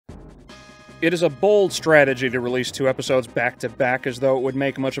It is a bold strategy to release 2 episodes back-to-back as though it would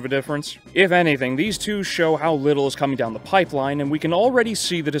make much of a difference. If anything, these 2 show how little is coming down the pipeline, and we can already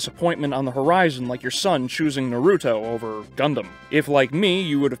see the disappointment on the horizon, like your son choosing Naruto over Gundam. If, like me,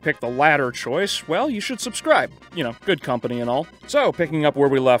 you would have picked the latter choice, well, you should subscribe. You know, good company and all. So, picking up where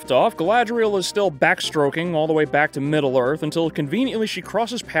we left off, Galadriel is still backstroking all the way back to Middle-earth until conveniently she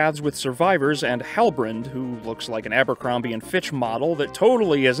crosses paths with survivors and Halbrand, who looks like an Abercrombie & Fitch model that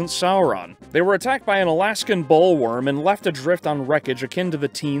totally isn't Sauron. They were attacked by an Alaskan bullworm and left adrift on wreckage akin to the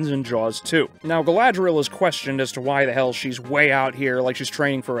teens in Jaws 2. Now, Galadriel is questioned as to why the hell she's way out here like she's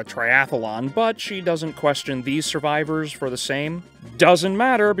training for a triathlon, but she doesn't question these survivors for the same. Doesn't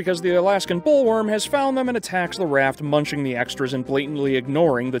matter, because the Alaskan bullworm has found them and attacks the raft, munching the extras and blatantly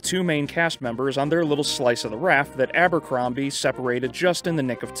ignoring the 2 main cast members on their little slice of the raft that Abercrombie separated just in the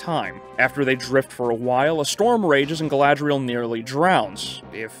nick of time. After they drift for a while, a storm rages and Galadriel nearly drowns.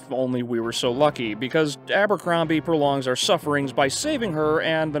 If only we were so lucky, because Abercrombie prolongs our sufferings by saving her,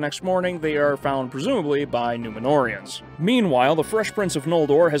 and the next morning they are found presumably by Númenóreans. Meanwhile, the Fresh Prince of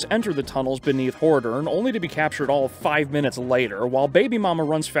Noldor has entered the tunnels beneath Hordern, only to be captured all of 5 minutes later, while Baby Mama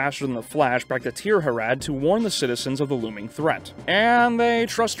runs faster than the Flash back to Tirharad to warn the citizens of the looming threat. And they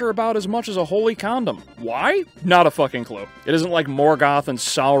trust her about as much as a holy condom. Why? Not a fucking clue. It isn't like Morgoth and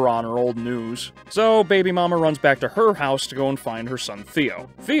Sauron are old news. So Baby Mama runs back to her house to go and find her son Theo.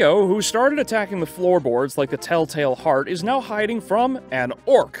 Theo, who started attacking the floorboards like the Telltale Heart, is now hiding from an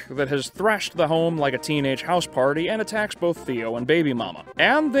orc that has thrashed the home like a teenage house party and attacks both Theo and Baby Mama.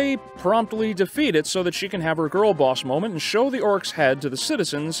 And they promptly defeat it so that she can have her girl boss moment and show the orc's head to the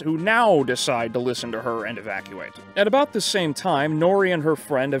citizens, who now decide to listen to her and evacuate. At about the same time, Nori and her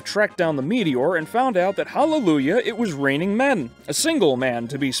friend have tracked down the meteor and found out that, hallelujah, it was raining men. A single man,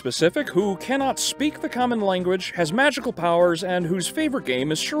 to be specific, who cannot speak the common language, has magical powers, and whose favorite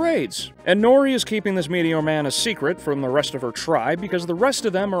game is charades. And Nori is keeping this meteor man a secret from the rest of her tribe because the rest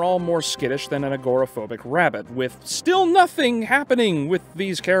of them are all more skittish than an agoraphobic rabbit, with still nothing happening with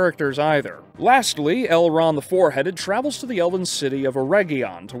these characters either. Lastly, Elrond the Four-Headed travels to the elven city of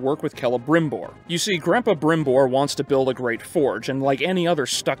Eregion to work with Celebrimbor. You see, Grandpa Brimbor wants to build a great forge, and like any other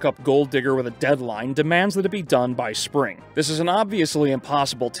stuck-up gold digger with a deadline, demands that it be done by spring. This is an obviously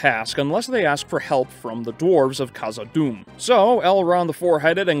impossible task unless they ask for help from the dwarves of Khazad-dûm. So, Elrond the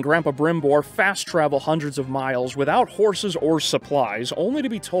Four-Headed and Grandpa Brimbor fast-travel hundreds of miles without horses or supplies, only to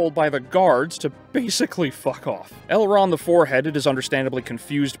be told by the guards to basically fuck off. Elrond the Four-Headed is understandably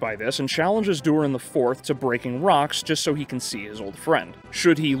confused by this and challenges Durin the Fourth to breaking rocks just so he can see his old friend.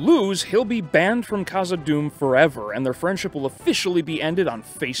 Should he lose, he'll be banned from Khazad-dûm forever, and their friendship will officially be ended on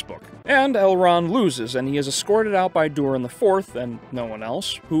Facebook. And Elrond loses, and he is escorted out by Durin the Fourth, and no one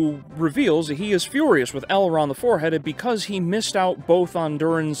else, who reveals that he is furious with Elrond the Four-Headed because he missed out both on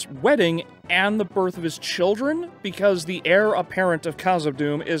Durin's wedding and the birth of his children, because the heir apparent of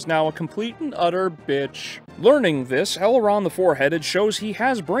Khazad-dûm is now a complete and utter bitch. Learning this, Elrond the Four-Headed shows he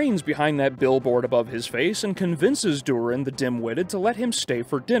has brains behind that billboard above his face and convinces Durin the Dim-Witted to let him stay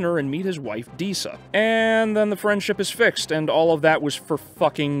for dinner and meet his wife Disa. And then the friendship is fixed, and all of that was for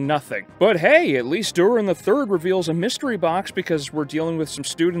fucking nothing. But hey, at least Durin the Third reveals a mystery box because we're dealing with some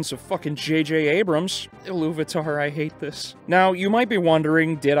students of fucking J.J. Abrams. Iluvatar, I hate this. Now, you might be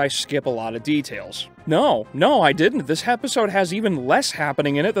wondering, did I skip a lot of details? No, I didn't. This episode has even less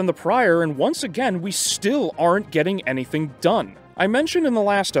happening in it than the prior, and once again, we still aren't getting anything done. I mentioned in the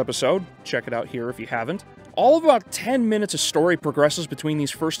last episode, check it out here if you haven't, all of about 10 minutes of story progresses between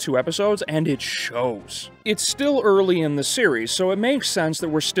these first 2 episodes, and it shows. It's still early in the series, so it makes sense that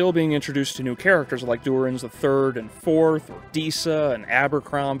we're still being introduced to new characters like Durin's the Third and Fourth, or Disa and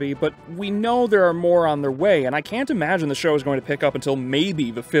Abercrombie, but we know there are more on their way, and I can't imagine the show is going to pick up until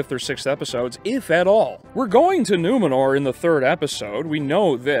maybe the 5th or 6th episodes, if at all. We're going to Númenor in the 3rd episode, we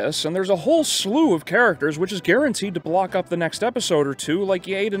know this, and there's a whole slew of characters which is guaranteed to block up the next episode or two like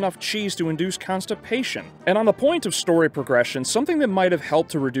you ate enough cheese to induce constipation. And on the point of story progression, something that might have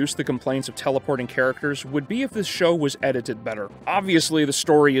helped to reduce the complaints of teleporting characters would be if this show was edited better. Obviously, the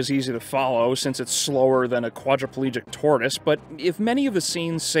story is easy to follow since it's slower than a quadriplegic tortoise, but if many of the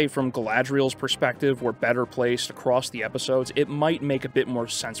scenes, say from Galadriel's perspective, were better placed across the episodes, it might make a bit more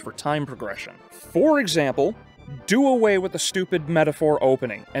sense for time progression. For example, do away with the stupid metaphor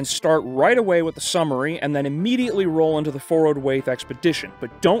opening, and start right away with the summary, and then immediately roll into the Forward Waith expedition,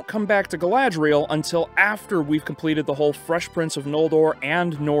 but don't come back to Galadriel until after we've completed the whole Fresh Prince of Noldor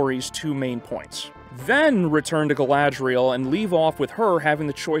and Nori's 2 main points. then return to Galadriel and leave off with her having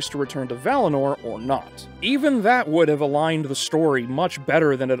the choice to return to Valinor or not. Even that would have aligned the story much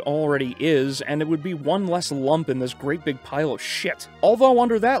better than it already is, and it would be one less lump in this great big pile of shit. Although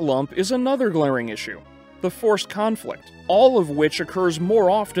under that lump is another glaring issue: the forced conflict, all of which occurs more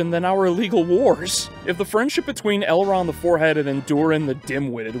often than our illegal wars. If the friendship between Elrond the Foreheaded and Durin the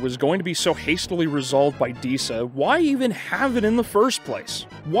Dim-Witted was going to be so hastily resolved by Disa, why even have it in the first place?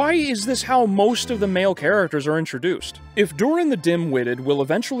 Why is this how most of the male characters are introduced? If Durin the Dim-Witted will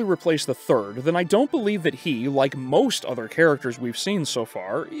eventually replace the third, then I don't believe that he, like most other characters we've seen so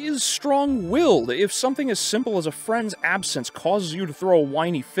far, is strong-willed if something as simple as a friend's absence causes you to throw a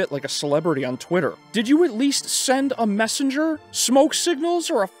whiny fit like a celebrity on Twitter. Did you at least send a messenger, smoke signals,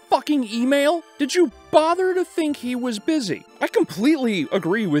 or a fucking email? Did you bother to think he was busy? I completely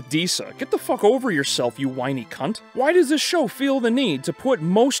agree with Disa. Get the fuck over yourself, you whiny cunt. Why does this show feel the need to put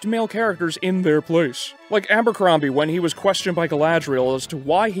most male characters in their place? Like Abercrombie when he was questioned by Galadriel as to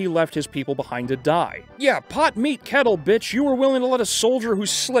why he left his people behind to die. Yeah, pot meat kettle, bitch, you were willing to let a soldier who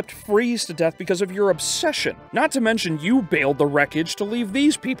slipped freeze to death because of your obsession. Not to mention you bailed the wreckage to leave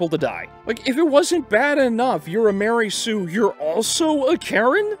these people to die. Like, if it wasn't bad enough you're a Mary Sue, you're also a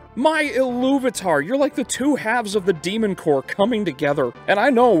Karen? My Iluvatar, you're like the two halves of the Demon Corps coming together. And I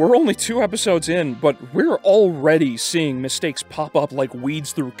know we're only 2 episodes in, but we're already seeing mistakes pop up like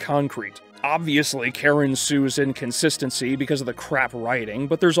weeds through concrete. Obviously, Karen sues inconsistency because of the crap writing,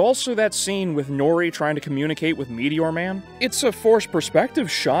 but there's also that scene with Nori trying to communicate with Meteor Man. It's a forced perspective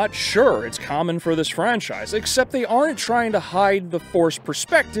shot, sure, it's common for this franchise, except they aren't trying to hide the forced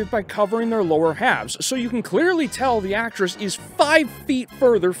perspective by covering their lower halves, so you can clearly tell the actress is 5 feet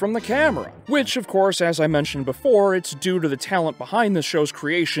further from the camera. Which, of course, as I mentioned before, it's due to the talent behind the show's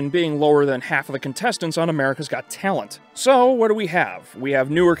creation being lower than half of the contestants on America's Got Talent. So, what do we have? We have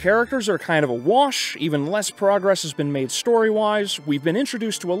newer characters that are kind of a wash, even less progress has been made story-wise, we've been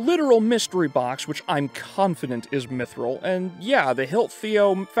introduced to a literal mystery box which I'm confident is mithril, and yeah, the hilt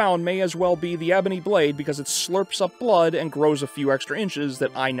Theo found may as well be the ebony blade because it slurps up blood and grows a few extra inches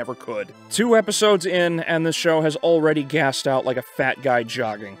that I never could. 2 episodes in, and this show has already gassed out like a fat guy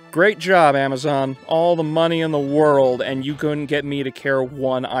jogging. Great job, Amazon. All the money in the world, and you couldn't get me to care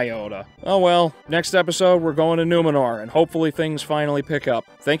 1 iota. Oh well, next episode we're going to Numenor, and hopefully things finally pick up.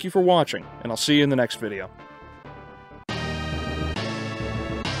 Thank you for watching, and I'll see you in the next video.